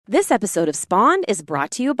This episode of Spawned is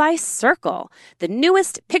brought to you by Circle, the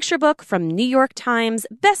newest picture book from New York Times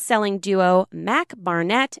best-selling duo Mac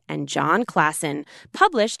Barnett and John Klassen,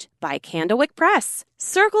 published by Candlewick Press.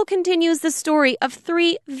 Circle continues the story of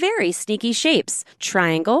three very sneaky shapes: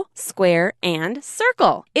 triangle, square, and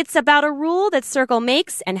circle. It's about a rule that Circle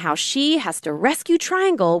makes and how she has to rescue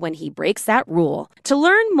Triangle when he breaks that rule. To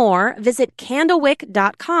learn more, visit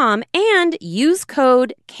candlewick.com and use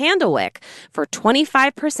code CANDLEWICK for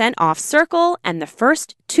 25% off Circle and the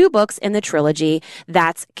first 2 books in the trilogy.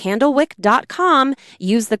 That's candlewick.com.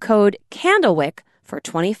 Use the code CANDLEWICK for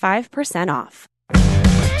 25% off.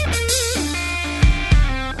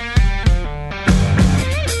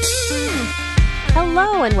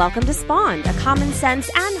 Hello and welcome to Spawned, a common sense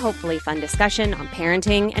and hopefully fun discussion on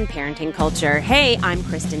parenting and parenting culture. Hey, I'm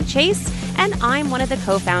Kristen Chase, and I'm one of the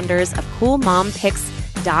co-founders of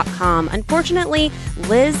CoolMomPicks.com. Unfortunately,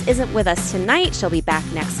 Liz isn't with us tonight. She'll be back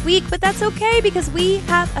next week, but that's okay because we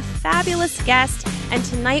have a fabulous guest. And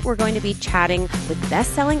tonight we're going to be chatting with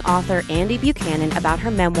best-selling author Andie Buchanan about her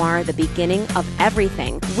memoir, The Beginning of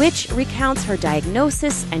Everything, which recounts her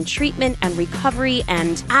diagnosis and treatment and recovery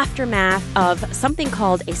and aftermath of something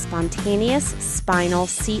called a spontaneous spinal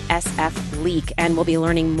CSF leak. And we'll be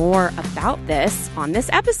learning more about this on this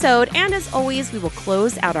episode. And as always, we will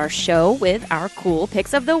close out our show with our cool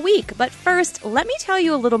picks of the week. But first, let me tell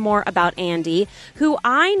you a little more about Andie, who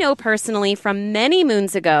I know personally from many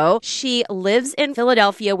moons ago. She lives in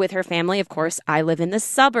Philadelphia with her family. Of course, I live in the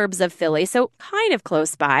suburbs of Philly, so kind of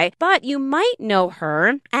close by. But you might know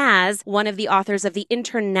her as one of the authors of the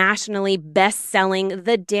internationally best-selling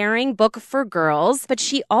The Daring Book for Girls. But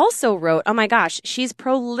she also wrote, oh my gosh, she's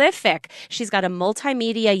prolific. She's got a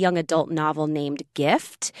multimedia young adult novel named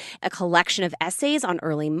Gift, a collection of essays on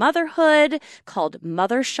early motherhood called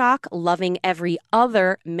Mother Shock, Loving Every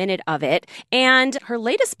Other Minute of It. And her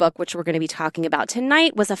latest book, which we're going to be talking about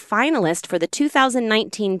tonight, was a finalist for the 2019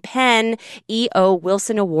 PEN E.O.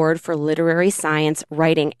 Wilson Award for Literary Science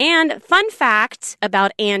Writing. And fun fact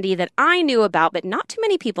about Andie that I knew about, but not too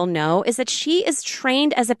many people know, is that she is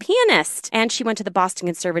trained as a pianist. And she went to the Boston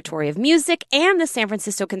Conservatory of Music and the San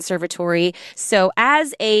Francisco Conservatory. So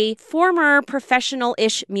as a former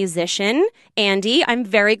professional-ish musician, Andie, I'm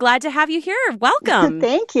very glad to have you here. Welcome.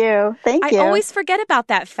 Thank you. I always forget about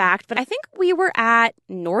that fact, but I think we were at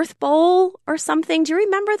North Bowl or something. Do you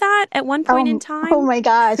remember that at one point in time? Oh my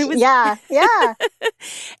gosh. Yeah.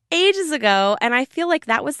 Ages ago. And I feel like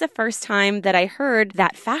that was the first time that I heard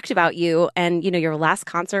that fact about you. And, your last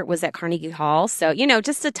concert was at Carnegie Hall. So,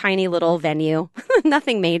 just a tiny little venue,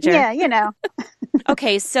 nothing major. Yeah,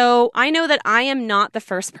 Okay, so I know that I am not the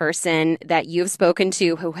first person that you've spoken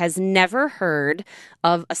to who has never heard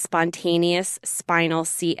of a spontaneous spinal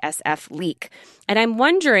CSF leak. And I'm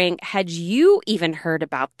wondering, had you even heard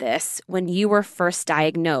about this when you were first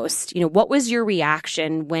diagnosed? What was your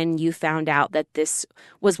reaction when you found out that this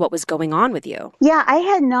was what was going on with you? Yeah, I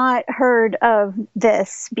had not heard of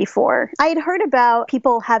this before. I had heard about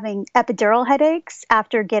people having epidural headaches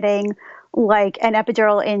after getting like an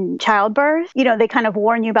epidural in childbirth. They kind of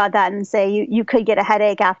warn you about that and say you could get a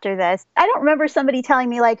headache after this. I don't remember somebody telling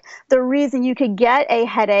me like the reason you could get a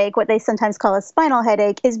headache, what they sometimes call a spinal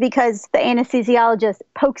headache, is because the anesthesiologist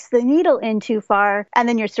pokes the needle in too far and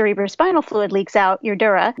then your cerebrospinal fluid leaks out, your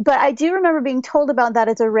dura. But I do remember being told about that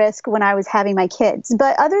as a risk when I was having my kids.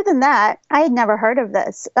 But other than that, I had never heard of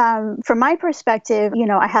this. From my perspective,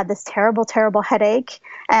 I had this terrible, terrible headache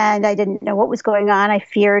and I didn't know what was going on. I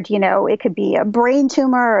feared, it could be a brain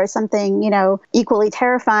tumor or something, equally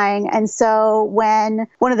terrifying. And so when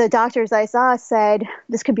one of the doctors I saw said,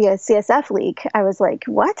 this could be a CSF leak, I was like,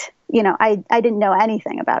 what? I didn't know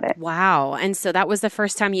anything about it. Wow. And so that was the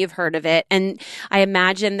first time you've heard of it. And I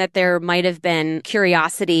imagine that there might have been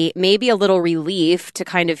curiosity, maybe a little relief to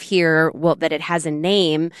kind of hear, that it has a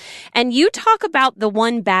name. And you talk about the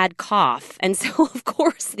one bad cough. And so, of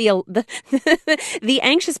course, the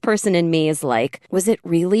anxious person in me is like, was it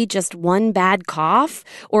really just one bad cough?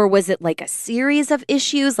 Or was it like a series of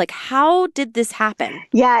issues? Like, how did this happen?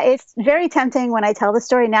 Yeah, it's very tempting when I tell the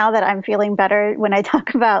story now that I'm feeling better when I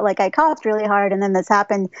talk about like I coughed really hard and then this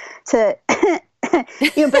happened to, but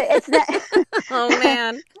it's not. Oh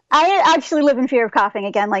man. I actually live in fear of coughing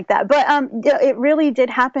again like that. But it really did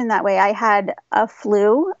happen that way. I had a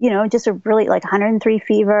flu, just a really like 103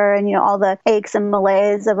 fever and, all the aches and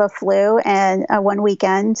malaise of a flu and one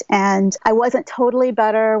weekend. And I wasn't totally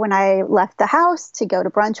better when I left the house to go to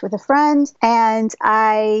brunch with a friend. And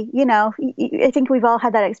I think we've all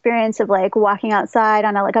had that experience of like walking outside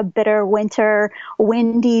on a bitter winter,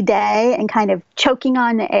 windy day and kind of choking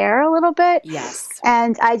on the air a little bit. Yes.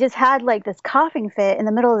 And I just had like this coughing fit in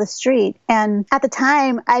the middle of the street. And at the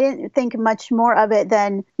time, I didn't think much more of it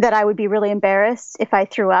than that I would be really embarrassed if I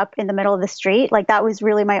threw up in the middle of the street. Like that was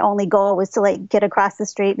really my only goal, was to like get across the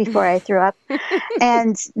street before I threw up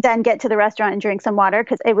and then get to the restaurant and drink some water,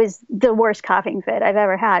 because it was the worst coughing fit I've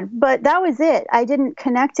ever had. But that was it. I didn't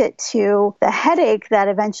connect it to the headache that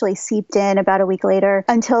eventually seeped in about a week later,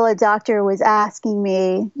 until a doctor was asking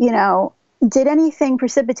me, did anything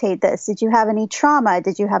precipitate this? Did you have any trauma?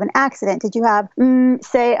 Did you have an accident? Did you have,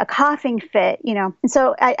 say, a coughing fit? And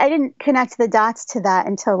so I didn't connect the dots to that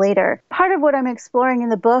until later. Part of what I'm exploring in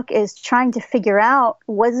the book is trying to figure out,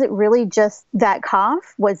 was it really just that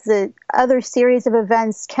cough? Was the other series of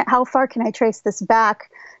events, how far can I trace this back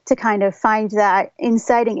to kind of find that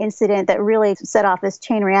inciting incident that really set off this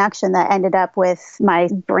chain reaction that ended up with my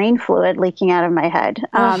brain fluid leaking out of my head.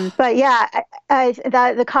 But yeah,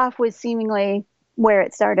 the cough was seemingly where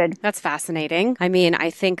it started. That's fascinating. I mean, I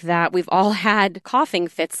think that we've all had coughing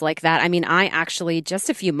fits like that. I mean, I actually, just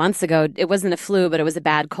a few months ago, it wasn't a flu, but it was a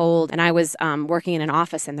bad cold. And I was working in an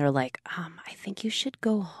office, and they're like, I think you should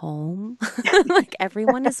go home. Like,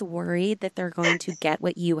 everyone is worried that they're going to get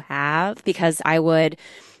what you have, because I would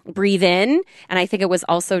breathe in. And I think it was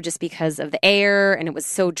also just because of the air, and it was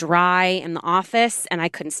so dry in the office, and I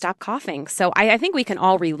couldn't stop coughing. So I think we can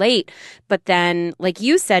all relate. But then, like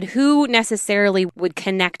you said, who necessarily would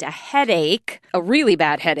connect a headache, a really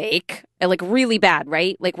bad headache, like really bad,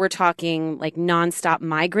 right? Like we're talking like nonstop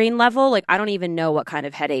migraine level. Like I don't even know what kind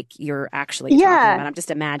of headache you're actually talking about. I'm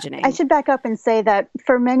just imagining. I should back up and say that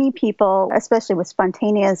for many people, especially with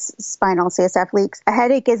spontaneous spinal CSF leaks, a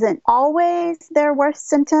headache isn't always their worst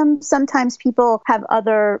symptom. Sometimes people have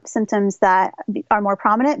other symptoms that are more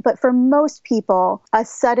prominent, but for most people, a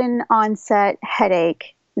sudden onset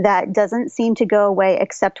headache that doesn't seem to go away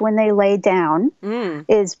except when they lay down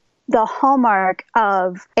is the hallmark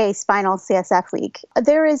of a spinal CSF leak.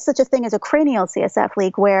 There is such a thing as a cranial CSF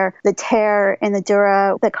leak, where the tear in the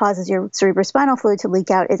dura that causes your cerebrospinal fluid to leak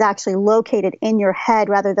out is actually located in your head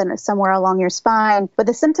rather than somewhere along your spine. But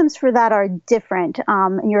the symptoms for that are different.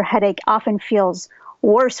 And your headache often feels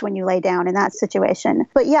worse when you lay down in that situation.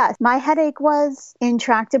 But yes, my headache was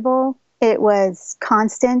intractable. It was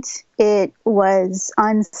constant. It was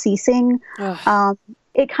unceasing.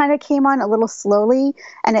 It kind of came on a little slowly,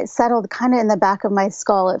 and it settled kind of in the back of my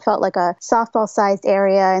skull. It felt like a softball-sized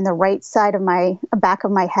area in the right side of my back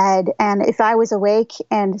of my head. And if I was awake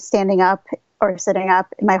and standing up or sitting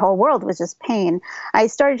up, my whole world was just pain. I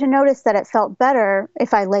started to notice that it felt better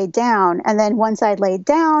if I laid down. And then once I laid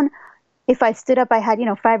down, if I stood up, I had,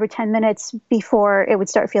 5 or 10 minutes before it would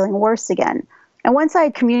start feeling worse again. And once I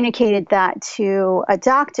communicated that to a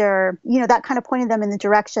doctor, that kind of pointed them in the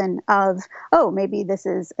direction of, oh, maybe this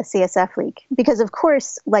is a CSF leak. Because of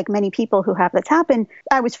course, like many people who have this happen,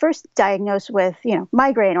 I was first diagnosed with,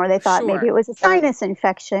 migraine, or they thought maybe it was a sinus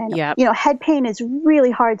infection. Yep. Head pain is really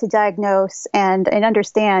hard to diagnose and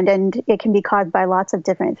understand, and it can be caused by lots of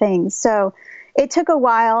different things. So it took a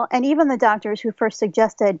while, and even the doctors who first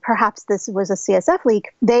suggested perhaps this was a CSF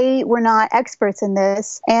leak, they were not experts in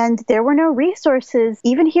this, and there were no resources.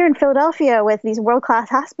 Even here in Philadelphia with these world-class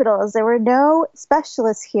hospitals, there were no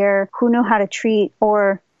specialists here who knew how to treat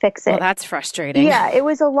or fix it. Well, that's frustrating. Yeah, it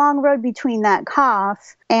was a long road between that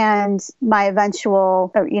cough and my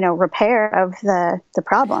eventual, repair of the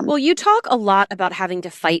problem. Well, you talk a lot about having to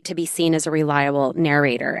fight to be seen as a reliable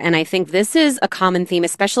narrator. And I think this is a common theme,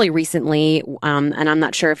 especially recently. And I'm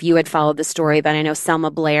not sure if you had followed the story, but I know Selma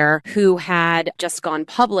Blair, who had just gone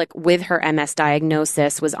public with her MS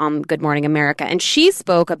diagnosis, was on Good Morning America. And she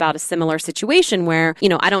spoke about a similar situation where,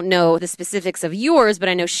 I don't know the specifics of yours, but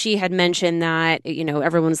I know she had mentioned that,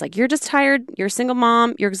 everyone's like, you're just tired, you're a single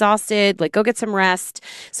mom, you're exhausted, like go get some rest.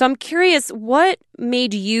 So I'm curious, what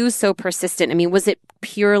made you so persistent? I mean, was it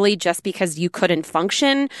purely just because you couldn't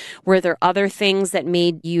function? Were there other things that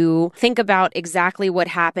made you think about exactly what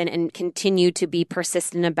happened and continue to be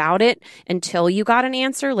persistent about it until you got an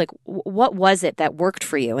answer? Like, what was it that worked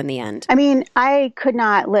for you in the end? I mean, I could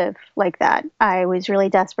not live like that. I was really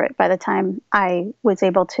desperate by the time I was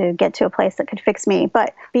able to get to a place that could fix me.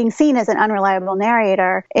 But being seen as an unreliable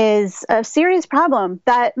narrator is a serious problem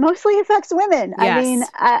that mostly affects women. Yes. I mean,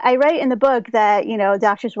 I write in the book that,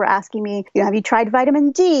 doctors were asking me, have you tried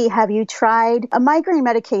vitamin D? Have you tried a migraine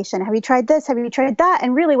medication? Have you tried this? Have you tried that?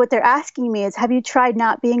 And really what they're asking me is, have you tried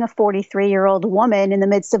not being a 43-year-old woman in the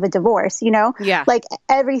midst of a divorce? Yeah. Like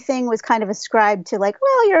everything was kind of ascribed to like,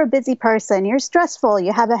 well, you're a busy person. You're stressful.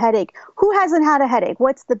 You have a headache. Who hasn't had a headache?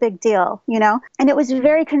 What's the big deal? And it was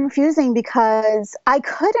very confusing because I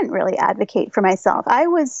couldn't really advocate for myself. I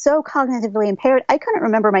was so cognitively impaired. I couldn't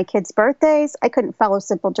remember my kids' birthdays. I couldn't follow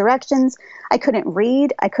simple directions. I couldn't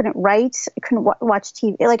read. I couldn't write. I couldn't watch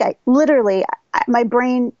TV. Like I literally, my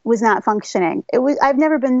brain was not functioning. I've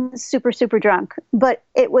never been super, super drunk, but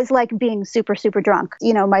it was like being super, super drunk.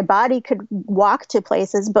 You know, my body could walk to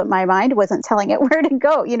places, but my mind wasn't telling it where to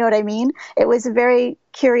go. You know what I mean? It was a very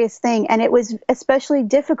curious thing. And it was especially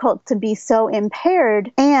difficult to be so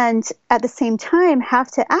impaired and at the same time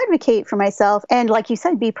have to advocate for myself. And like you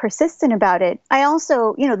said, be persistent about it. I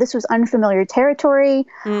also, you know, this was unfamiliar territory.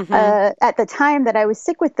 At the time that I was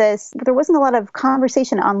sick with this, there wasn't a lot of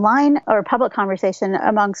conversation online or public conversation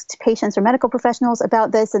amongst patients or medical professionals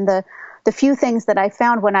about this. And the few things that I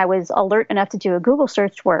found when I was alert enough to do a Google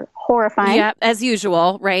search were horrifying. Yeah, as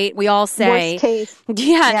usual, right? We all say. Worst case.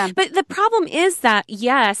 Yeah. But the problem is that,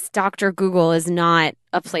 yes, Dr. Google is not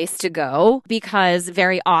a place to go because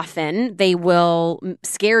very often they will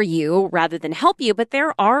scare you rather than help you. But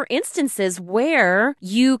there are instances where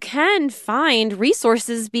you can find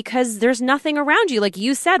resources because there's nothing around you. Like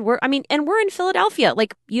you said, we're in Philadelphia,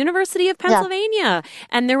 like University of Pennsylvania,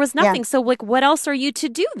 and there was nothing. So like, what else are you to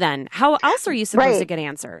do then? How else are you supposed to get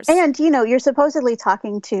answers? And, you know, you're supposedly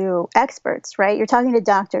talking to experts, right? You're talking to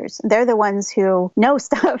doctors. They're the ones who know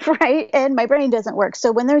stuff, right? And my brain doesn't work.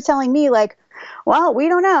 So when they're telling me like, well, we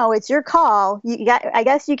don't know. It's your call. I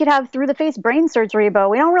guess you could have through the face brain surgery,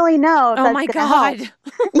 but we don't really know if oh my God. Help.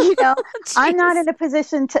 You know, I'm not in a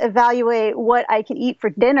position to evaluate what I can eat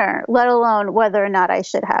for dinner, let alone whether or not I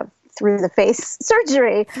should have through the face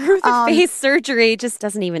surgery. Through the face surgery just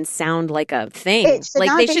doesn't even sound like a thing.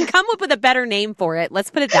 Like they should come up with a better name for it. Let's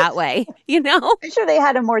put it that way. You know? I'm sure they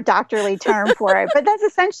had a more doctorly term for it, but that's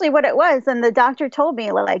essentially what it was. And the doctor told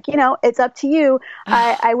me, like, you know, it's up to you.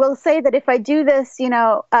 I will say that if I do this, you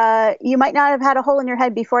know, you might not have had a hole in your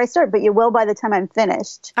head before I start, but you will by the time I'm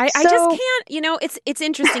finished. I just can't, you know, it's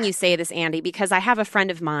interesting you say this, Andy, because I have a friend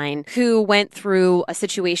of mine who went through a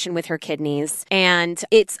situation with her kidneys, and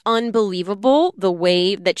it's unbelievable the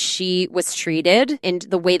way that she was treated and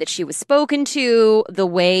the way that she was spoken to, the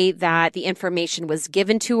way that the information was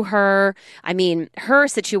given to her. I mean, her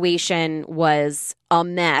situation was a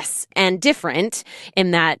mess and different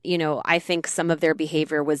in that, you know, I think some of their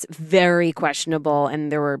behavior was very questionable and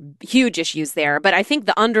there were huge issues there. But I think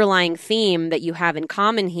the underlying theme that you have in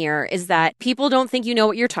common here is that people don't think you know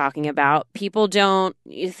what you're talking about. People don't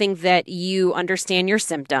think that you understand your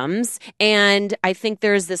symptoms. And I think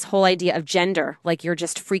there's this whole idea of gender, like you're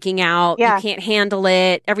just freaking out. You can't handle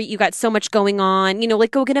it. You got so much going on, you know,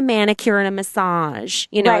 like go get a manicure and a massage.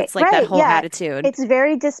 You know, it's like that whole attitude. It's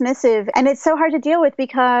very dismissive and it's so hard to deal with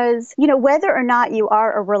because, you know, whether or not you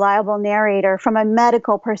are a reliable narrator from a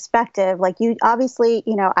medical perspective, like you obviously,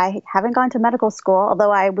 you know, I haven't gone to medical school,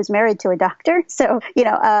 although I was married to a doctor. So, you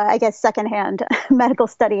know, I guess secondhand medical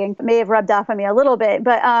studying may have rubbed off on me a little bit,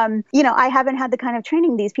 but, you know, I haven't had the kind of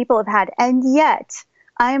training these people have had. And yet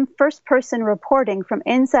I am first person reporting from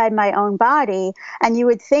inside my own body. And you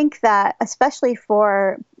would think that, especially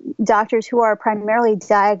for doctors who are primarily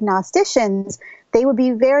diagnosticians, they would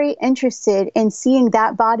be very interested in seeing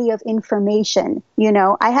that body of information. You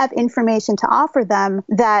know, I have information to offer them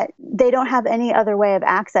that they don't have any other way of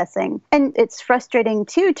accessing. And it's frustrating,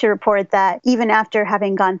 too, to report that even after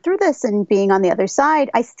having gone through this and being on the other side,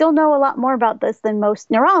 I still know a lot more about this than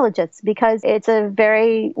most neurologists because it's a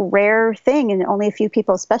very rare thing and only a few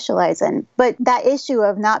people specialize in. But that issue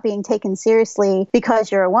of not being taken seriously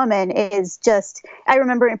because you're a woman is just, I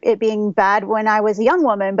remember it being bad when I was a young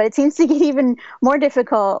woman, but it seems to get even more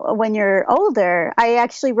difficult when you're older. I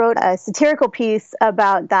actually wrote a satirical piece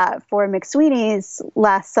about that for McSweeney's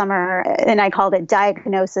last summer, and I called it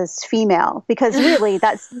Diagnosis Female, because really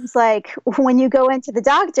that seems like when you go into the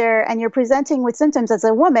doctor and you're presenting with symptoms as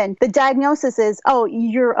a woman, the diagnosis is, oh,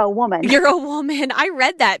 you're a woman. You're a woman. I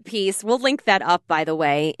read that piece. We'll link that up, by the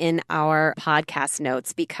way, in our podcast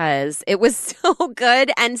notes because it was so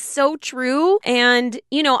good and so true. And,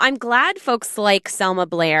 you know, I'm glad folks like Selma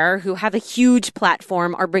Blair, who have a huge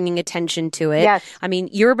platform, are bringing attention to it. Yes. I mean,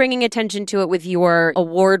 you're bringing attention to it with your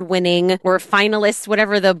award-winning or finalists,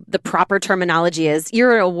 whatever the proper terminology is.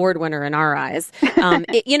 You're an award winner in our eyes.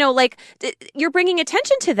 You know, like you're bringing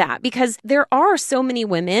attention to that because there are so many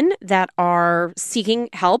women that are seeking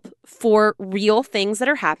help for real things that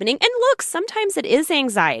are happening. And look, sometimes it is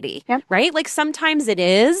anxiety, right? Like sometimes it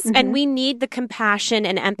is, and we need the compassion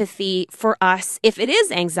and empathy for us if it is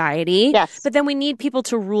anxiety. Yes. But then we need people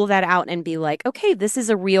to rule that out and be like, okay, this is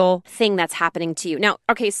a real thing that's happening to you. Now,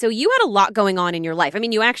 okay, so you had a lot going on in your life. I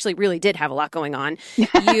mean, you actually really did have a lot going on.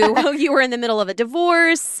 you were in the middle of a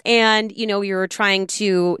divorce and, you were trying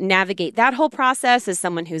to navigate that whole process as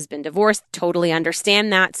someone who's been divorced. Totally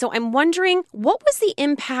understand that. So I'm wondering, what was the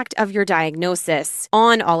impact of your diagnosis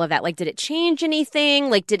on all of that? Like, did it change anything?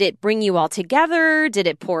 Like, did it bring you all together? Did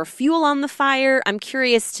it pour fuel on the fire? I'm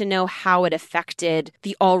curious to know how it affected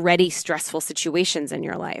the already stressful situations in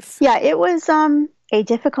your life. Yeah, it was a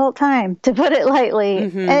difficult time, to put it lightly.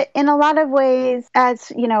 Mm-hmm. In a lot of ways,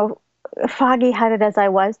 as foggy-headed as I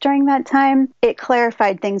was during that time, it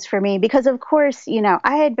clarified things for me because, of course,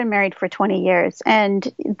 I had been married for 20 years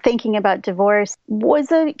and thinking about divorce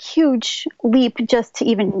was a huge leap just to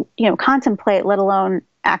even, contemplate, let alone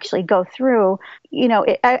actually go through.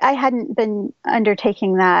 I hadn't been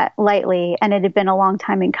undertaking that lightly, and it had been a long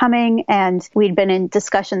time in coming, and we'd been in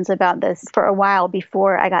discussions about this for a while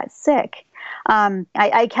before I got sick.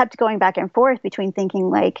 I kept going back and forth between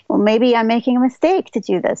thinking like, well, maybe I'm making a mistake to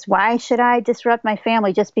do this. Why should I disrupt my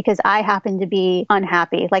family just because I happen to be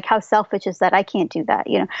unhappy? Like, how selfish is that? I can't do that,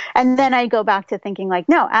 And then I go back to thinking like,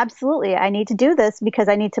 no, absolutely. I need to do this because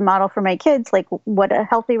I need to model for my kids, like what a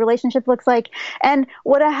healthy relationship looks like and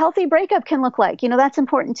what a healthy breakup can look like. That's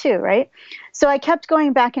important too, right? So I kept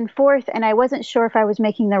going back and forth and I wasn't sure if I was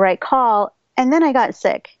making the right call. And then I got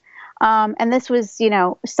sick. And this was,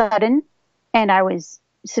 sudden. And I was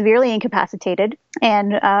severely incapacitated.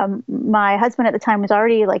 And my husband at the time was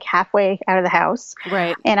already like halfway out of the house.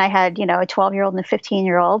 Right. And I had, a 12-year-old and a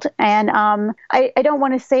 15-year-old. And I don't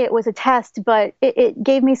want to say it was a test, but it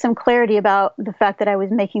gave me some clarity about the fact that I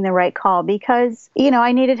was making the right call because,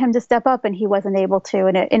 I needed him to step up and he wasn't able to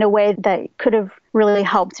in a way that could have really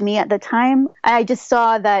helped me at the time. I just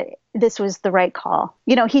saw that this was the right call.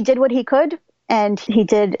 He did what he could and he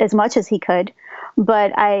did as much as he could.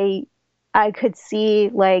 But I could see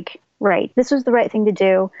like, right, this was the right thing to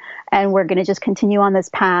do. And we're going to just continue on this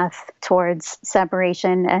path towards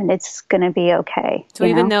separation and it's going to be okay. So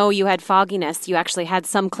even though you had fogginess, you actually had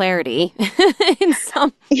some clarity in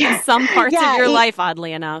some parts of your life,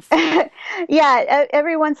 oddly enough. Yeah.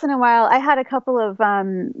 Every once in a while, I had a couple of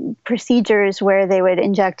procedures where they would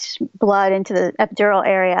inject blood into the epidural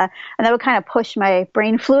area and that would kind of push my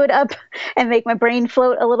brain fluid up and make my brain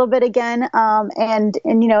float a little bit again. And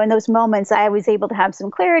in those moments, I was able to have some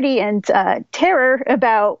clarity and terror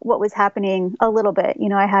about what was happening a little bit.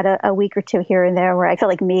 I had a week or two here and there where I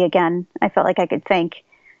felt like me again. I felt like I could think.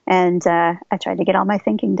 And I tried to get all my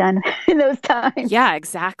thinking done in those times. Yeah,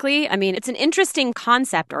 exactly. I mean, it's an interesting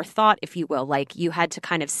concept or thought, if you will, like you had to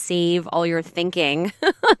kind of save all your thinking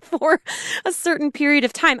for a certain period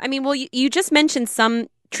of time. I mean, well, you just mentioned some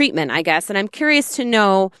treatment, I guess. And I'm curious to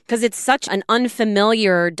know, because it's such an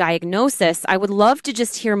unfamiliar diagnosis, I would love to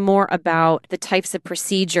just hear more about the types of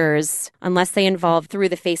procedures, unless they involve through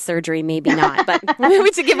the face surgery, maybe not. But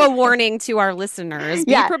maybe to give a warning to our listeners,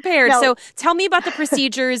 be prepared. No. So tell me about the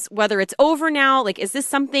procedures, whether it's over now, like, is this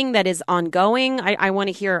something that is ongoing? I want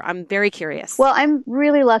to hear. I'm very curious. Well, I'm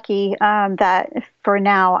really lucky that for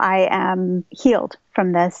now I am healed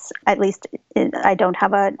from this. At least I don't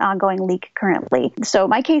have an ongoing leak currently. So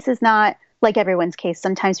my case is not like everyone's case.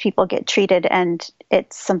 Sometimes people get treated and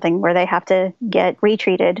it's something where they have to get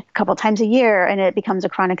retreated a couple times a year and it becomes a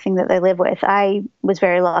chronic thing that they live with. I was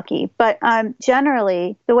very lucky. But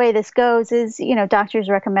generally, the way this goes is, doctors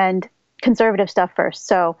recommend conservative stuff first.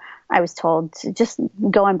 So I was told to just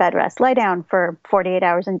go on bed rest, lie down for 48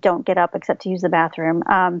 hours and don't get up except to use the bathroom,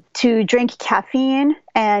 to drink caffeine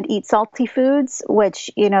and eat salty foods, which,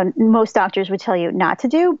 most doctors would tell you not to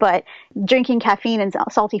do. But drinking caffeine and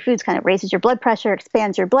salty foods kind of raises your blood pressure,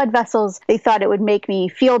 expands your blood vessels. They thought it would make me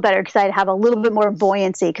feel better because I'd have a little bit more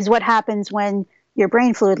buoyancy. Because what happens when your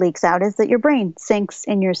brain fluid leaks out is that your brain sinks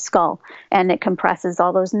in your skull and it compresses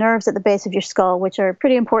all those nerves at the base of your skull, which are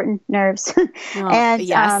pretty important nerves. And,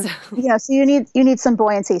 yes. So you need some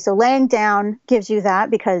buoyancy. So laying down gives you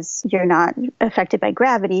that because you're not affected by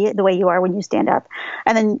gravity the way you are when you stand up.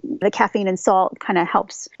 And then the caffeine and salt kind of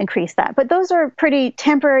helps increase that. But those are pretty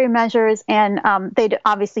temporary measures and they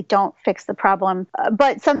obviously don't fix the problem.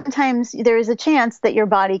 But sometimes there is a chance that your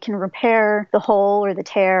body can repair the hole or the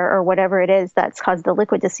tear or whatever it is that's caused the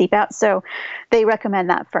liquid to seep out. So they recommend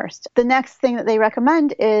that first. The next thing that they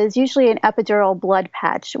recommend is usually an epidural blood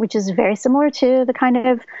patch, which is very similar to the kind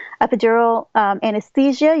of epidural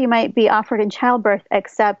anesthesia you might be offered in childbirth,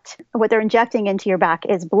 except what they're injecting into your back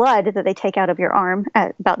is blood that they take out of your arm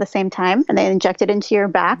at about the same time, and they inject it into your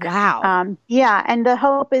back. Wow. And the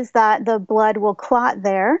hope is that the blood will clot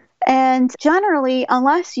there And generally,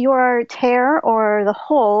 unless your tear or the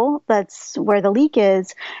hole that's where the leak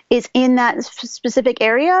is in that specific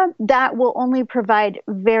area, that will only provide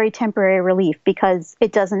very temporary relief because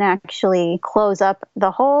it doesn't actually close up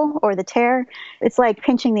the hole or the tear. It's like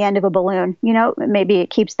pinching the end of a balloon. Maybe it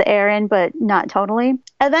keeps the air in, but not totally.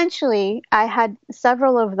 Eventually, I had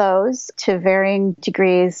several of those to varying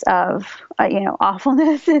degrees of,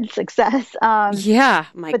 awfulness and success. Yeah,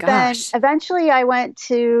 my but gosh. Then eventually I went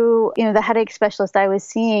to, the headache specialist I was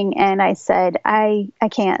seeing, and I said, I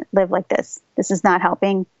can't live like this. This is not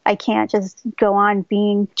helping. I can't just go on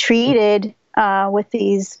being treated with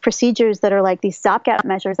these procedures that are like these stopgap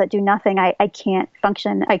measures that do nothing. I can't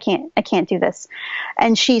function. I can't do this.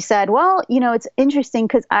 And she said, well, it's interesting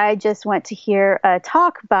because I just went to hear a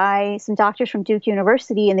talk by some doctors from Duke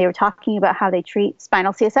University, and they were talking about how they treat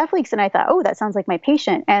spinal CSF leaks. And I thought, oh, that sounds like my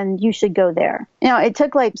patient, and you should go there. It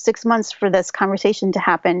took like 6 months for this conversation to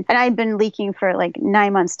happen. And I'd been leaking for like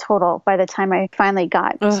 9 months total by the time I finally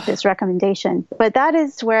got this recommendation. But that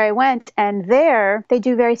is where I went. And there they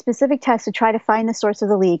do very specific tests to try to find the source of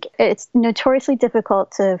the leak. It's notoriously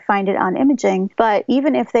difficult to find it on imaging, but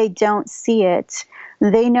even if they don't see it,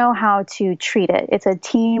 they know how to treat it. It's a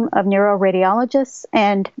team of neuroradiologists,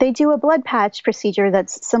 and they do a blood patch procedure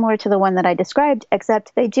that's similar to the one that I described,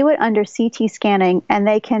 except they do it under CT scanning, and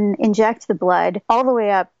they can inject the blood all the way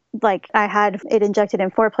up. Like I had it injected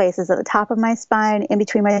in 4 places: at the top of my spine, in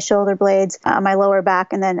between my shoulder blades, my lower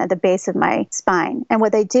back, and then at the base of my spine. And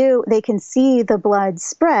what they do, they can see the blood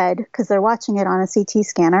spread because they're watching it on a CT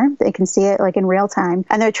scanner. They can see it like in real time.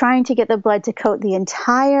 And they're trying to get the blood to coat the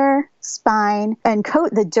entire spine and coat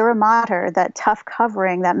the dura mater, that tough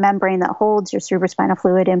covering, that membrane that holds your cerebrospinal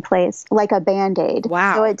fluid in place, like a Band-Aid.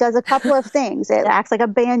 Wow. So it does a couple of things. It acts like a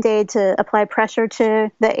Band-Aid to apply pressure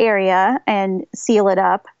to the area and seal it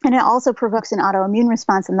up. And it also provokes an autoimmune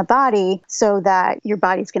response in the body so that your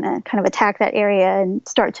body's going to kind of attack that area and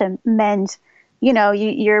start to mend.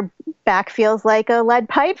 Your back feels like a lead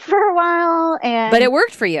pipe for a while. But it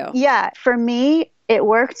worked for you. Yeah. For me, it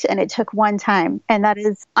worked, and it took one time, and that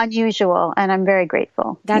is unusual, and I'm very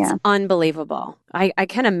grateful. That's unbelievable. I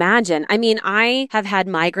can imagine. I mean, I have had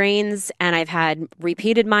migraines, and I've had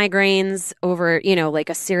repeated migraines over, like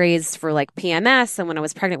a series for like PMS. And when I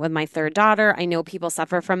was pregnant with my 3rd daughter, I know people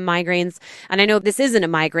suffer from migraines, and I know this isn't a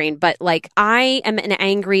migraine, but like I am an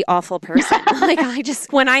angry, awful person.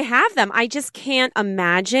 When I have them, I just can't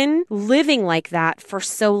imagine living like that for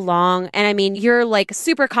so long. And I mean, you're like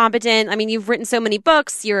super competent. I mean, you've written so many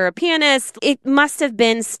books, you're a pianist. It must have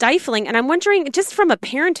been stifling. And I'm wondering, just from a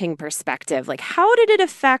parenting perspective, like how did it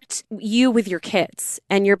affect you with your kids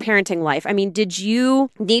and your parenting life? I mean, did you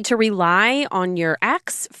need to rely on your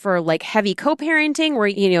ex for like heavy co-parenting where,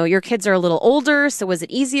 your kids are a little older? So was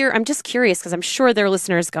it easier? I'm just curious because I'm sure there are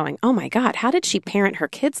listeners going, oh my God, how did she parent her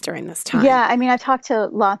kids during this time? Yeah. I mean, I've talked to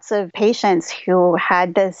lots of patients who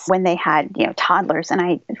had this when they had, toddlers, and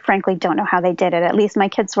I frankly don't know how they did it. At least my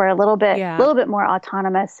kids were a little bit more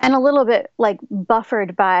autonomous and a little bit like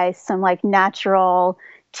buffered by some like natural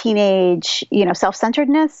teenage,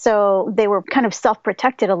 self-centeredness. So they were kind of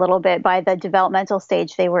self-protected a little bit by the developmental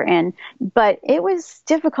stage they were in. But it was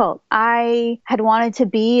difficult. I had wanted to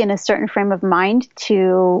be in a certain frame of mind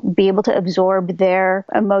to be able to absorb their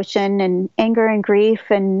emotion and anger and grief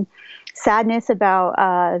and sadness about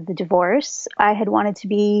the divorce. I had wanted to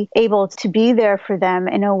be able to be there for them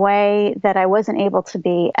in a way that I wasn't able to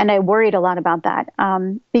be. And I worried a lot about that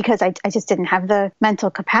because I just didn't have the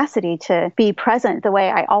mental capacity to be present the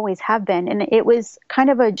way I always have been. And it was kind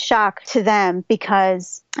of a shock to them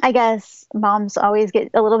because I guess moms always get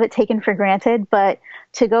a little bit taken for granted. But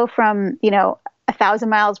to go from, 1,000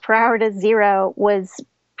 miles per hour to 0 was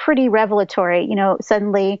pretty revelatory.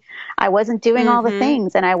 Suddenly I wasn't doing all the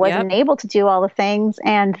things, and I wasn't able to do all the things,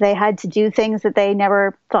 and they had to do things that they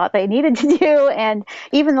never thought they needed to do. And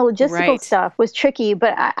even the logistical stuff was tricky,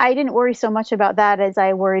 but I didn't worry so much about that as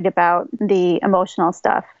I worried about the emotional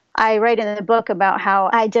stuff. I write in the book about how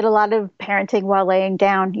I did a lot of parenting while laying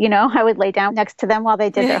down. I would lay down next to them while they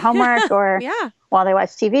did their homework or while they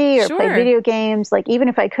watched TV or played video games. Like even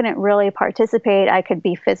if I couldn't really participate, I could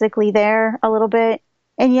be physically there a little bit.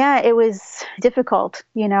 And it was difficult,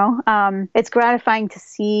 It's gratifying to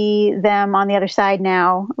see them on the other side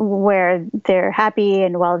now where they're happy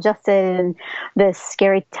and well-adjusted and this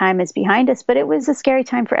scary time is behind us. But it was a scary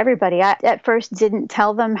time for everybody. I at first didn't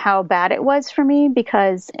tell them how bad it was for me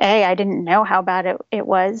because, I didn't know how bad it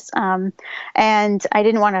was. And I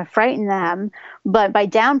didn't want to frighten them. But by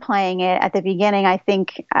downplaying it at the beginning, I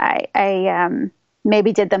think I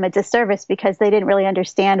maybe did them a disservice because they didn't really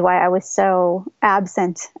understand why I was so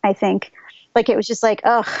absent, I think. Like it was just like,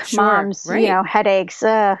 ugh, Sure. mom's, Right. headaches,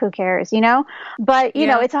 who cares, But,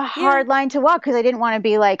 Yeah. it's a Yeah. hard line to walk because I didn't want to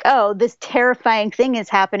be like, oh, this terrifying thing is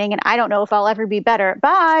happening and I don't know if I'll ever be better.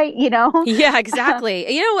 Bye. Yeah,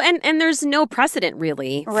 exactly. And there's no precedent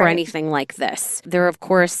really for Right. anything like this. There are, of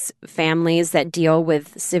course, families that deal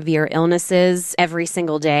with severe illnesses every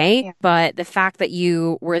single day. Yeah. But the fact that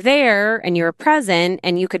you were there and you were present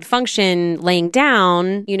and you could function laying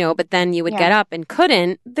down, but then you would Yeah. get up and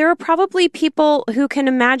couldn't, there are probably people who can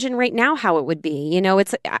imagine right now how it would be.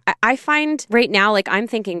 I find right now, like, I'm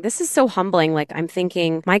thinking, this is so humbling. Like, I'm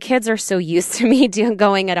thinking, my kids are so used to me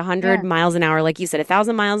going at 100 Yeah. miles an hour, like you said,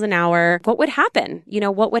 1,000 miles an hour. What would happen?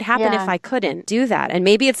 What would happen if Yeah. I couldn't do that? And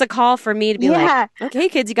maybe it's a call for me to be Yeah. like, okay,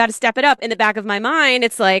 kids, you got to step it up. In the back of my mind,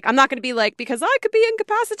 it's like, I'm not going to be like, because I could be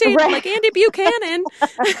incapacitated, Right. like Andy Buchanan.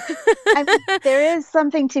 I mean, there is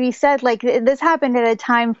something to be said. Like this happened at a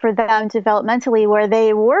time for them developmentally where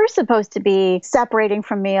they were supposed to be separating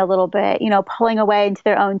from me a little bit, pulling away into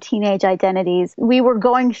their own teenage identities. We were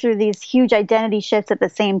going through these huge identity shifts at the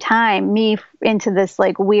same time, me into this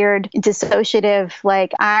like weird dissociative,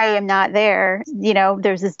 like I am not there.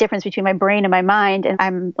 There's this difference between my brain and my mind, and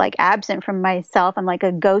I'm like absent from myself. I'm like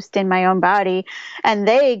a ghost in my own body. And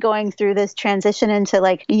they going through this transition into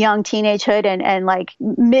like young teenagehood and like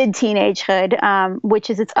mid teenagehood, which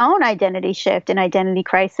is its own identity shift and identity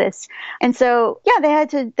crisis. And so, yeah, they had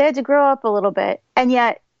to grow up a little bit, and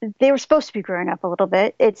yet they were supposed to be growing up a little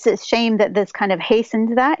bit. It's a shame that this kind of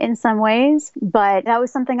hastened that in some ways, but that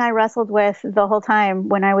was something I wrestled with the whole time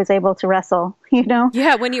when I was able to wrestle,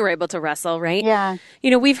 Yeah, when you were able to wrestle, right? Yeah.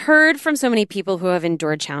 We've heard from so many people who have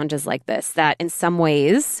endured challenges like this that in some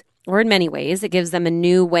ways, or in many ways, it gives them a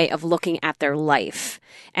new way of looking at their life.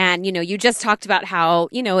 And, you just talked about how,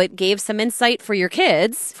 it gave some insight for your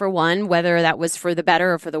kids, for one, whether that was for the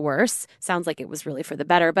better or for the worse. Sounds like it was really for the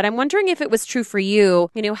better. But I'm wondering if it was true for you.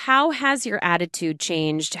 How has your attitude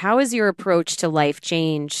changed? How has your approach to life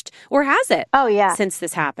changed? Or has it? Oh, yeah. Since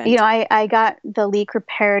this happened? I got the leak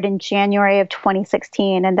repaired in January of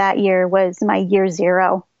 2016, and that year was my year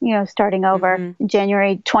zero. Starting over. Mm-hmm.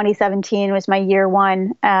 January 2017 was my year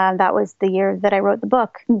one. That was the year that I wrote the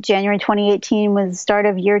book. January 2018 was the start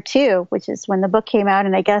of year two, which is when the book came out.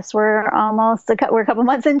 And I guess we're a couple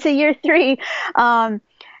months into year three.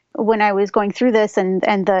 When I was going through this and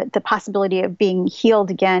the possibility of being healed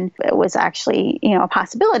again, it was actually, a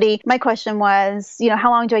possibility. My question was, how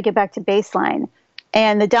long do I get back to baseline?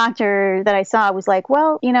 And the doctor that I saw was like,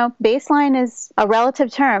 well, baseline is a relative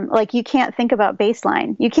term. Like you can't think about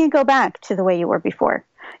baseline. You can't go back to the way you were before.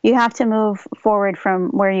 You have to move forward from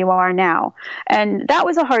where you are now. And that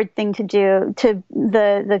was a hard thing to do, to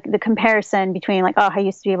the comparison between like, oh, I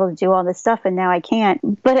used to be able to do all this stuff and now I can't.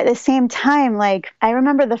 But at the same time, like I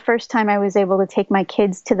remember the first time I was able to take my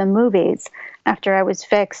kids to the movies after I was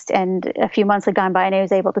fixed and a few months had gone by and I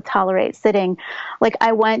was able to tolerate sitting. Like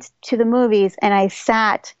I went to the movies and I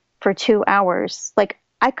sat for 2 hours. Like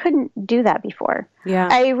I couldn't do that before. Yeah.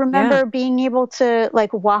 I remember being able to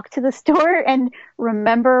like walk to the store and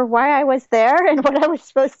remember why I was there and what I was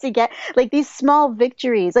supposed to get. Like these small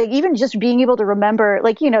victories, like even just being able to remember,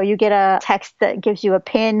 like, you get a text that gives you a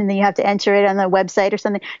pin and then you have to enter it on the website or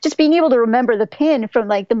something. Just being able to remember the pin from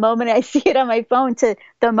like the moment I see it on my phone to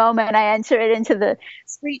the moment I enter it into the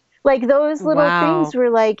screen. Like those little things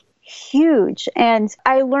were like huge. And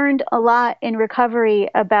I learned a lot in recovery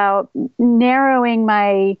about narrowing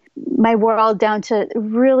my world down to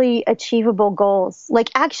really achievable goals.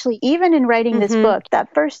 Like actually, even in writing this book,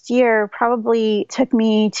 that first year probably took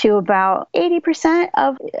me to about 80%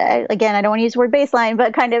 of, again, I don't want to use the word baseline,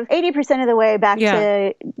 but kind of 80% of the way back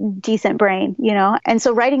to decent brain, And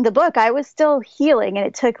so writing the book, I was still healing. And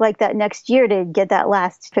it took like that next year to get that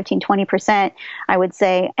last 15, 20%, I would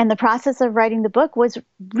say. And the process of writing the book was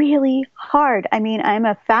really hard. I mean, I'm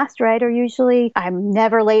a fast writer usually. I'm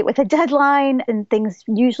never late with a deadline and things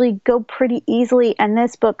usually go pretty easily. And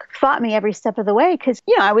this book fought me every step of the way because,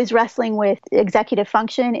 I was wrestling with executive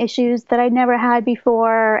function issues that I'd never had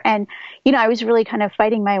before. And, I was really kind of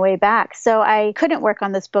fighting my way back. So I couldn't work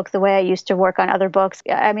on this book the way I used to work on other books.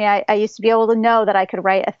 I mean, I used to be able to know that I could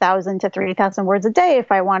write 1,000 to 3,000 words a day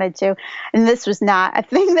if I wanted to. And this was not a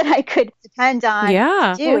thing that I could depend on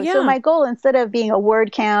to do. Oh, So my goal, instead of being a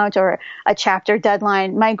word count or a chapter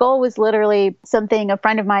deadline, my goal was literally something a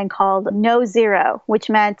friend of mine called no zero, which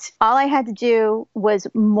meant all I had to do was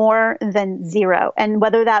more than zero. And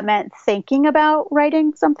whether that meant thinking about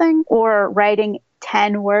writing something or writing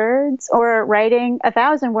 10 words or writing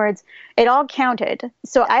 1,000 words, it all counted.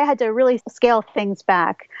 So I had to really scale things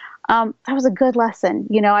back. That was a good lesson.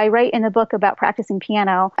 I write in the book about practicing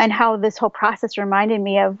piano and how this whole process reminded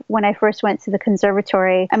me of when I first went to the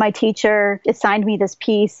conservatory and my teacher assigned me this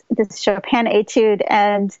piece, this Chopin etude,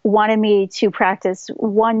 and wanted me to practice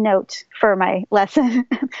one note for my lesson.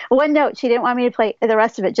 One note. She didn't want me to play the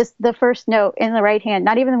rest of it, just the first note in the right hand,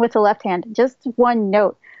 not even with the left hand, just one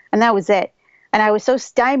note. And that was it. And I was so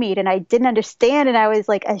stymied and I didn't understand. And I was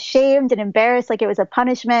like ashamed and embarrassed, like it was a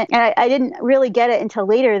punishment. And I didn't really get it until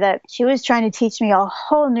later that she was trying to teach me a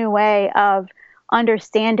whole new way of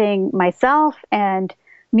understanding myself and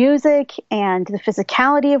music and the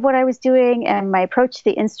physicality of what I was doing and my approach to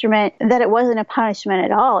the instrument, that it wasn't a punishment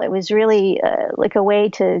at all. It was really like a way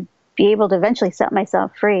to be able to eventually set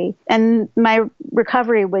myself free. And my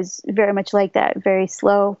recovery was very much like that, very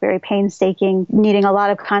slow, very painstaking, needing a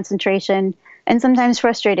lot of concentration. And sometimes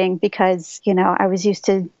frustrating because, I was used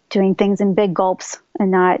to doing things in big gulps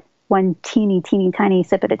and not one teeny tiny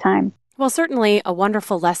sip at a time. Well, certainly a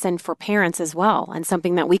wonderful lesson for parents as well, and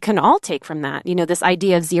something that we can all take from that. This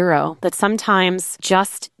idea of zero, that sometimes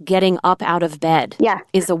just getting up out of bed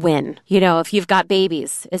is a win. If you've got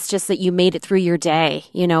babies, it's just that you made it through your day,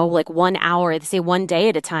 like 1 hour, they say one day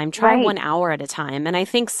at a time, try 1 hour at a time. And I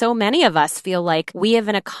think so many of us feel like we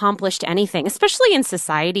haven't accomplished anything, especially in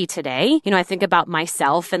society today. I think about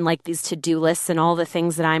myself and like these to-do lists and all the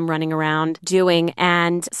things that I'm running around doing.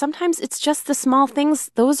 And sometimes it's just the small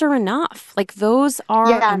things, those are enough. Like those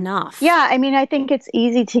are enough. Yeah. I mean, I think it's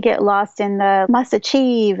easy to get lost in the must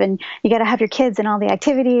achieve and you got to have your kids in all the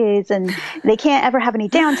activities and they can't ever have any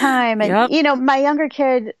downtime. And, my younger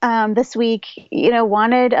kid this week,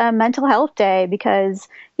 wanted a mental health day because,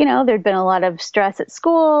 there'd been a lot of stress at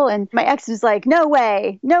school. And my ex was like, no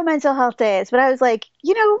way, no mental health days. But I was like,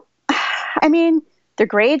 I mean, their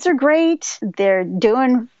grades are great. They're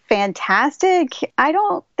doing fantastic. I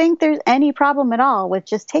don't think there's any problem at all with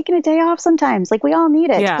just taking a day off sometimes. Like we all need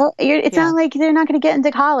it. Yeah. Well, it's not like they're not going to get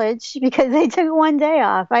into college because they took one day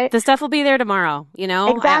off. The stuff will be there tomorrow,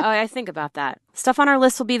 Exactly. I think about that. Stuff on our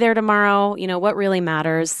list will be there tomorrow. What really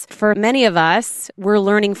matters. For many of us, we're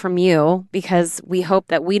learning from you because we hope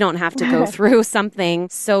that we don't have to go through something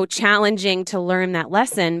so challenging to learn that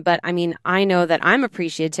lesson. But I mean, I know that I'm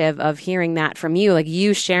appreciative of hearing that from you. Like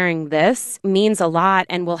you sharing this means a lot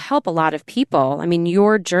and will help a lot of people. I mean,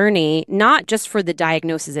 your journey, not just for the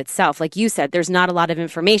diagnosis itself. Like you said, there's not a lot of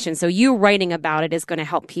information. So you writing about it is going to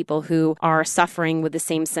help people who are suffering with the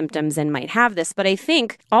same symptoms and might have this. But I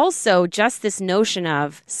think also just this notion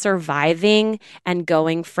of surviving and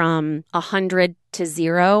going from 100 to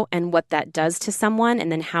 0 and what that does to someone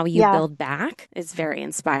and then how you build back is very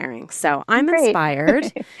inspiring. So I'm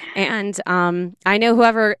inspired and I know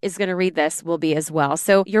whoever is going to read this will be as well.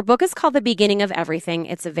 So your book is called The Beginning of Everything.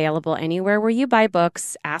 It's available anywhere where you buy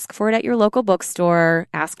books. Ask for it at your local bookstore.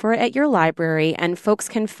 Ask for it at your library. And folks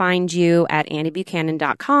can find you at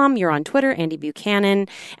AndyBuchanan.com. You're on Twitter, Andy Buchanan,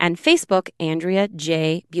 and Facebook, Andrea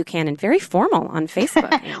J. Buchanan. Very formal on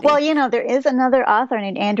Facebook. Well, there is another author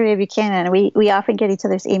named Andrea Buchanan. We often get each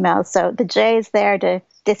other's emails. So the J is there to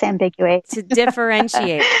disambiguate. To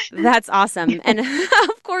differentiate. That's awesome. And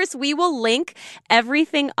of course, we will link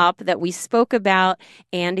everything up that we spoke about,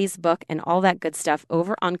 Andy's book and all that good stuff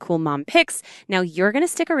over on Cool Mom Picks. Now, you're going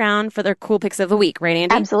to stick around for their cool picks of the week, right,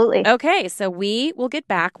 Andy? Absolutely. Okay, so we will get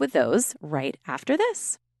back with those right after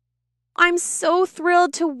this. I'm so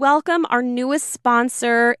thrilled to welcome our newest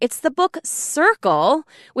sponsor. It's the book Circle,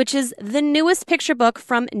 which is the newest picture book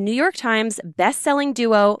from New York Times bestselling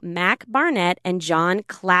duo Mac Barnett and Jon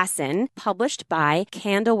Klassen, published by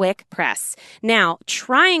Candlewick Press. Now,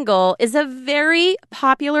 Triangle is a very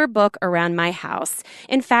popular book around my house.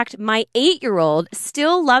 In fact, my 8-year-old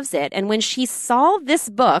still loves it. And when she saw this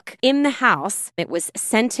book in the house, it was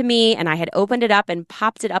sent to me and I had opened it up and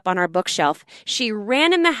popped it up on our bookshelf. She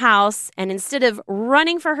ran in the house and instead of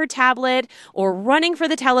running for her tablet or running for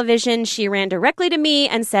the television, she ran directly to me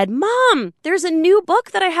and said, "Mom, there's a new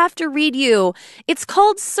book that I have to read you. It's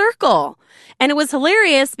called Circle." And it was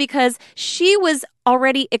hilarious because she was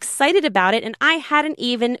already excited about it and I hadn't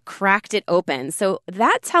even cracked it open. So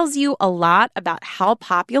that tells you a lot about how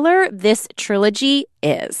popular this trilogy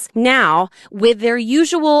is. Now, with their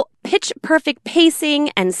usual pitch-perfect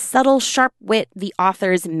pacing and subtle, sharp wit, the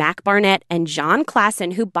authors Mac Barnett and Jon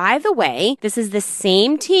Klassen, who, by the way, this is the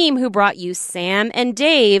same team who brought you Sam and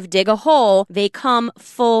Dave Dig a Hole, they come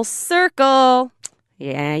full circle.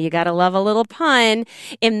 Yeah, you gotta love a little pun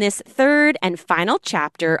in this third and final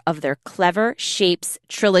chapter of their Clever Shapes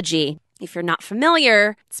trilogy. If you're not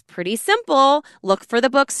familiar, it's pretty simple. Look for the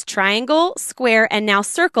books Triangle, Square, and now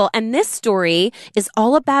Circle. And this story is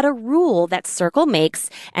all about a rule that Circle makes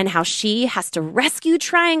and how she has to rescue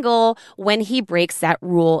Triangle when he breaks that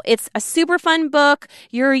rule. It's a super fun book.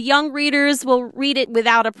 Your young readers will read it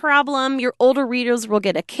without a problem. Your older readers will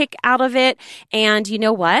get a kick out of it. And you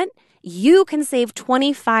know what? You can save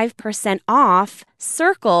 25% off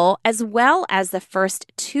Circle, as well as the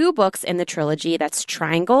first 2 books in the trilogy. That's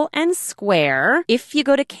Triangle and Square. If you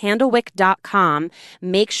go to candlewick.com,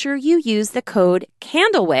 make sure you use the code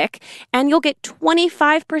Candlewick and you'll get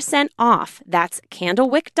 25% off. That's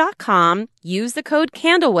candlewick.com. Use the code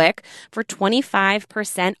Candlewick for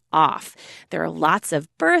 25% off. There are lots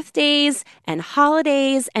of birthdays and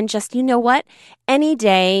holidays and just, you know what? Any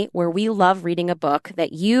day where we love reading a book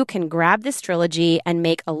that you can grab this trilogy and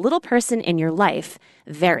make a little person in your life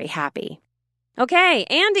very happy. Okay,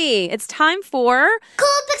 Andy, it's time for Cool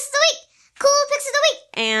Picks of the Week! Cool Picks of the Week!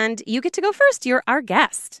 And you get to go first. You're our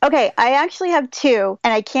guest. Okay, I actually have 2,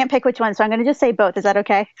 and I can't pick which one, so I'm going to just say both. Is that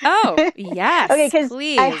okay? Oh, yes. Okay, because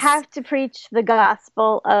please. I have to preach the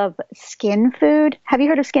gospel of skin food. Have you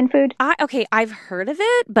heard of skin food? Okay, I've heard of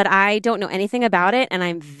it, but I don't know anything about it, and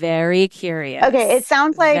I'm very curious. Okay, it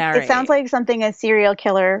sounds like something a serial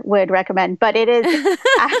killer would recommend, but it is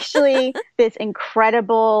actually this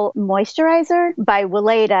incredible moisturizer by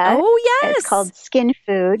Weleda. Oh, yes. It's called Skin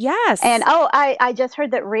Food. Yes. And I just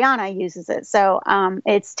heard that Rihanna uses it, so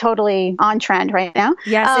it's totally on trend right now.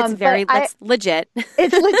 Yes, it's legit.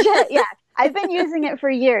 It's legit, yeah. I've been using it for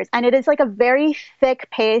years, and it is like a very thick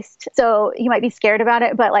paste, so you might be scared about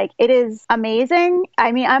it, but like it is amazing.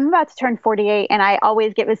 I mean, I'm about to turn 48, and I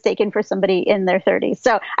always get mistaken for somebody in their 30s.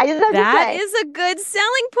 So I just have to say. That is a good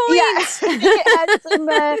selling point. Yeah.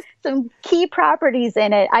 It has some key properties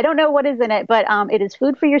in it. I don't know what is in it, but it is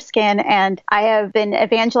food for your skin, and I have been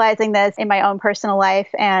evangelizing this in my own personal life,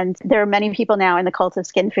 and there are many people now in the cult of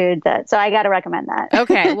skin food, so I got to recommend that.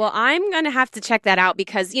 Okay, well, I'm going to have to check that out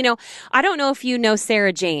because, I don't know if you know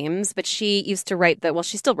Sarah James, but she used to write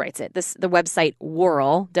she still writes it, the website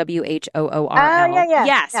Whorl, Whoorl. Oh, yeah.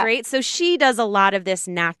 Yes, yeah. right? So she does a lot of this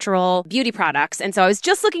natural beauty products. And so I was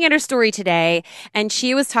just looking at her story today, and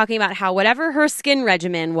she was talking about how whatever her skin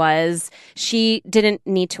regimen was, she didn't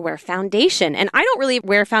need to wear foundation. And I don't really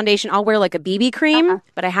wear foundation. I'll wear like a BB cream,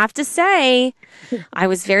 but I have to say, I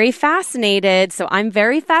was very fascinated. So I'm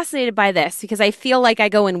very fascinated by this because I feel like I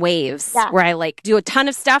go in waves where I like do a ton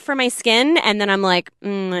of stuff for my skin and then I'm like,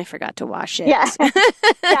 I forgot to wash it. Yeah.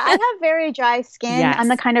 I have very dry skin. Yes. I'm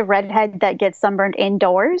the kind of redhead that gets sunburned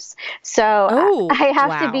indoors. So I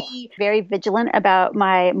have to be very vigilant about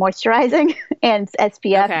my moisturizing and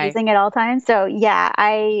SPF using at all times. So yeah,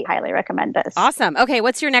 I highly recommend this. Awesome. Okay,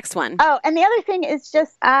 what's your next one? Oh, and the other thing is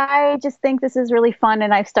I just think this is really fun,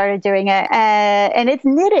 and I've started doing it. And it's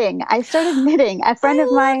knitting. I started knitting. A friend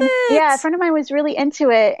of mine was really into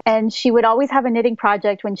it, and she would always have a knitting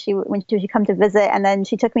project when she would come to visit. And then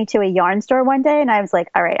she took me to a yarn store one day, and I was like,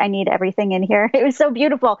 all right, I need everything in here. It was so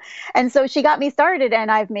beautiful. And so she got me started,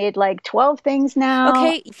 and I've made like 12 things now.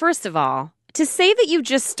 Okay, first of all, to say that you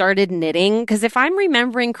just started knitting, because if I'm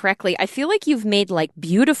remembering correctly, I feel like you've made like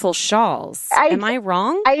beautiful shawls. Am I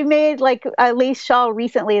wrong? I made like a lace shawl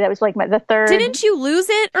recently that was like the third. Didn't you lose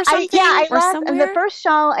it or something? I lost the first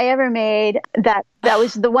shawl I ever made. That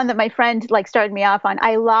was the one that my friend like started me off on.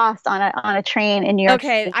 I lost on a train in New York.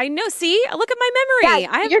 Okay, City. I know. See, look at my memory.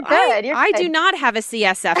 Yeah, you're good. I do not have a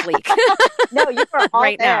CSF leak. No, you were all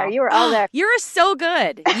right there. Now. You were all there. You're so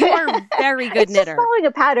good. You are a very good it's knitter. Just following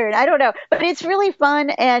a pattern. I don't know, but it's really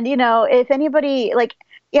fun. And if anybody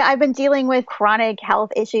I've been dealing with chronic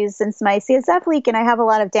health issues since my CSF leak, and I have a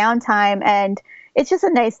lot of downtime, and it's just a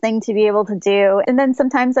nice thing to be able to do. And then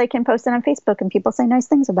sometimes I can post it on Facebook and people say nice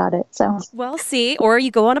things about it. So, well, see, or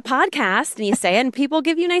you go on a podcast and you say it and people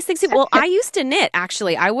give you nice things. Well, I used to knit,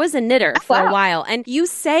 actually. I was a knitter for a while. And you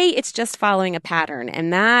say it's just following a pattern.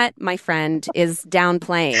 And that, my friend, is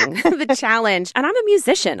downplaying the challenge. And I'm a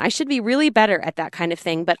musician. I should be really better at that kind of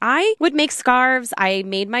thing. But I would make scarves. I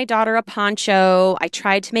made my daughter a poncho. I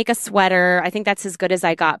tried to make a sweater. I think that's as good as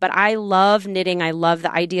I got. But I love knitting. I love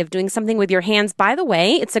the idea of doing something with your hands. By the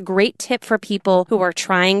way, it's a great tip for people who are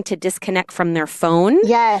trying to disconnect from their phone.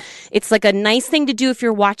 Yes. It's like a nice thing to do if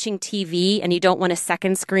you're watching TV and you don't want a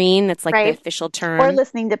second screen. It's like the official term. Or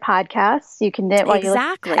listening to podcasts. You can knit while you listen.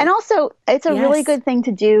 Exactly. And also, it's a really good thing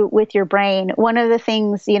to do with your brain. One of the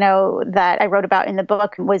things, that I wrote about in the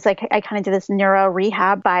book was like I kind of did this neuro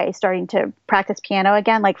rehab by starting to practice piano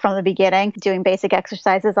again, like from the beginning, doing basic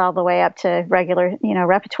exercises all the way up to regular,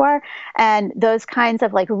 repertoire. And those kinds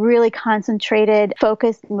of like really concentrated concentrated,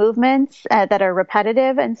 focused movements that are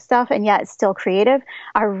repetitive and stuff, and yet still creative,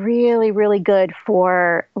 are really, really good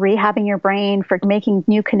for rehabbing your brain, for making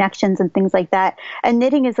new connections and things like that. And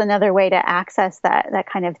knitting is another way to access that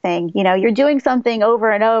kind of thing. You know, you're doing something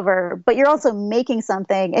over and over, but you're also making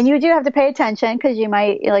something, and you do have to pay attention because you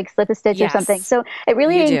might like slip a stitch or something. So it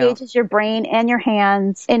really engages your brain and your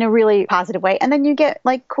hands in a really positive way. And then you get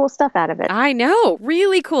like cool stuff out of it. I know.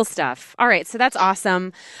 Really cool stuff. All right. So that's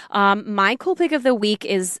awesome. My cool pick of the week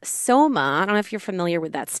is Soma. I don't know if you're familiar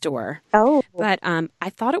with that store. Oh. But I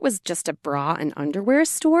thought it was just a bra and underwear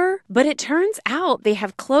store. But it turns out they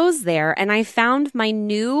have clothes there. And I found my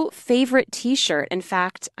new favorite t-shirt. In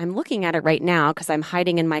fact, I'm looking at it right now because I'm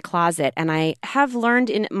hiding in my closet. And I have learned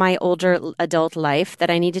in my older adult life that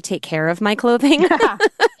I need to take care of my clothing.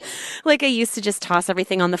 Like I used to just toss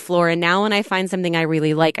everything on the floor. And now when I find something I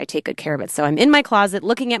really like, I take good care of it. So I'm in my closet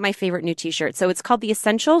looking at my favorite new t-shirt. So it's called the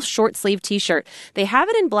Essential Short Sleeve T-shirt. They have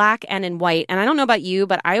it in black and in white. And I don't know about you,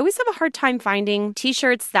 but I always have a hard time finding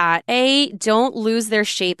t-shirts that don't lose their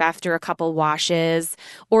shape after a couple washes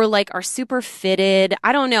or like are super fitted.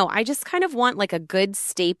 I don't know. I just kind of want like a good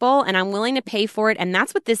staple and I'm willing to pay for it. And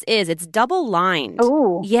that's what this is. It's double lined.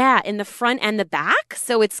 Oh. Yeah, in the front and the back.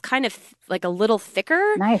 So it's kind of like a little thicker.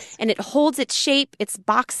 Nice. And it holds its shape. It's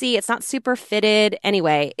boxy. It's not super fitted.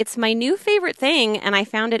 Anyway, it's my new favorite thing. And I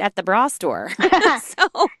found it at the bra store. So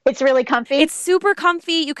it's really comfy. It's super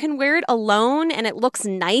comfy. You can wear it alone and it looks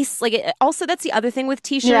nice. Like also, that's the other thing with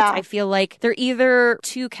t-shirts. Yeah. I feel like they're either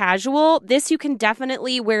too casual. This, you can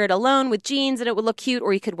definitely wear it alone with jeans and it would look cute,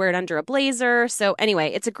 or you could wear it under a blazer. So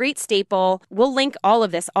anyway, it's a great staple. We'll link all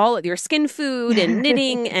of this, all of your skin food and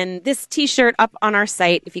knitting and this t-shirt up on our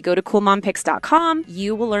site. If you go to coolmompicks.com,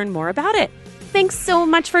 you will learn more about it. Thanks so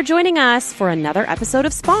much for joining us for another episode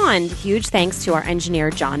of Spawned. Huge thanks to our engineer,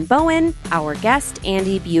 John Bowen, our guest,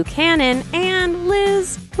 Andy Buchanan, and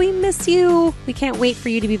Liz, we miss you. We can't wait for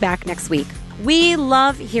you to be back next week. We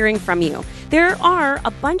love hearing from you. There are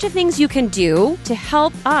a bunch of things you can do to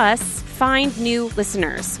help us find new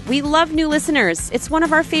listeners. We love new listeners. It's one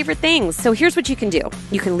of our favorite things. So here's what you can do.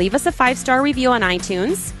 You can leave us a 5-star review on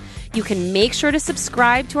iTunes. You can make sure to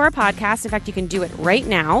subscribe to our podcast. In fact, you can do it right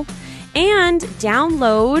now. And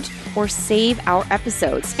download or save our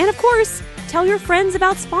episodes. And of course, tell your friends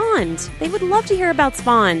about Spawned. They would love to hear about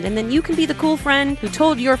Spawned. And then you can be the cool friend who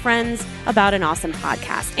told your friends about an awesome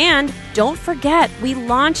podcast. And don't forget, we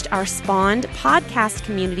launched our Spawned podcast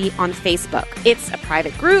community on Facebook. It's a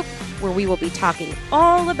private group where we will be talking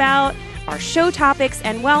all about our show topics,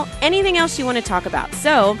 and, well, anything else you want to talk about.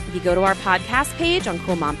 So if you go to our podcast page on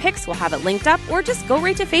Cool Mom Picks, we'll have it linked up, or just go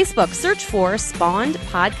right to Facebook, search for Spawned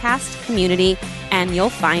Podcast Community, and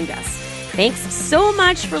you'll find us. Thanks so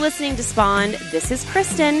much for listening to Spawned. This is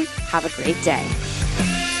Kristen. Have a great day.